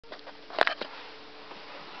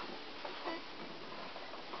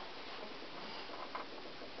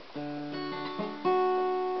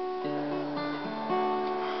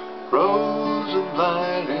Rows of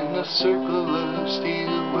light in a circle of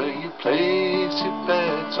steel, where you place your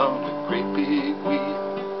bets on a great big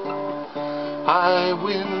wheel. High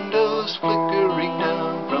windows flickering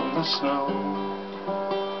down from the snow.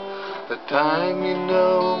 The time you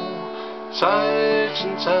know, sights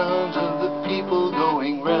and sounds of the people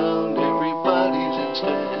going round. Everybody's in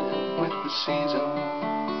step with the season.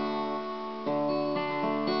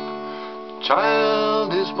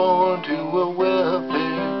 Child is born to a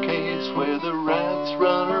welfare case, where the rats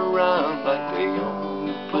run around like they own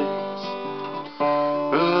the place.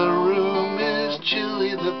 The room is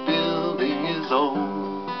chilly, the building is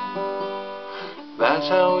old. That's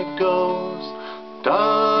how it goes.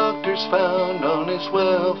 Doctor's found on his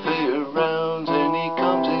welfare rounds, and he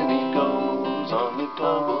comes and he goes on the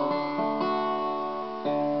double.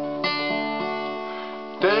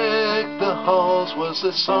 Deck the halls was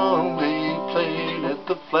the song they played at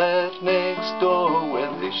the flat next door,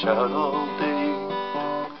 when they shout all day.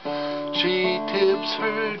 She tips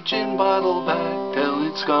her gin bottle back till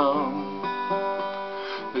it's gone.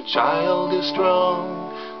 The child is strong.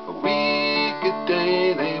 A week a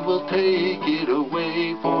day they will take it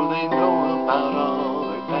away, for they know about all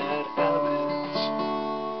her bad habits.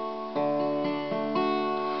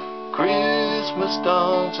 Christmas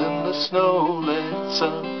dawns and the snow lets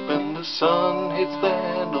up, and the sun hits the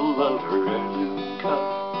handle of her heirloom cup.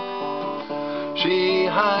 She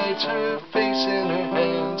hides her face in her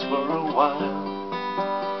hands for a while.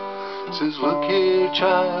 Says, "Look here,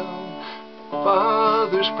 child,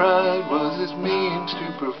 Father's pride was his means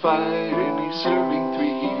to provide, and he's serving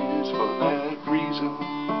 3 years for that reason."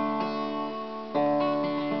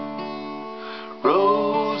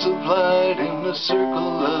 Rows of light in a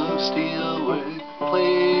circle of steel, where you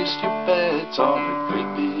placed your bets on a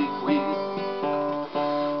great big wheel.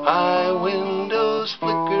 High windows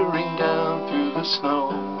flickering down through the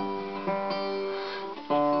snow.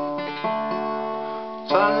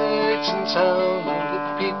 Sights and sounds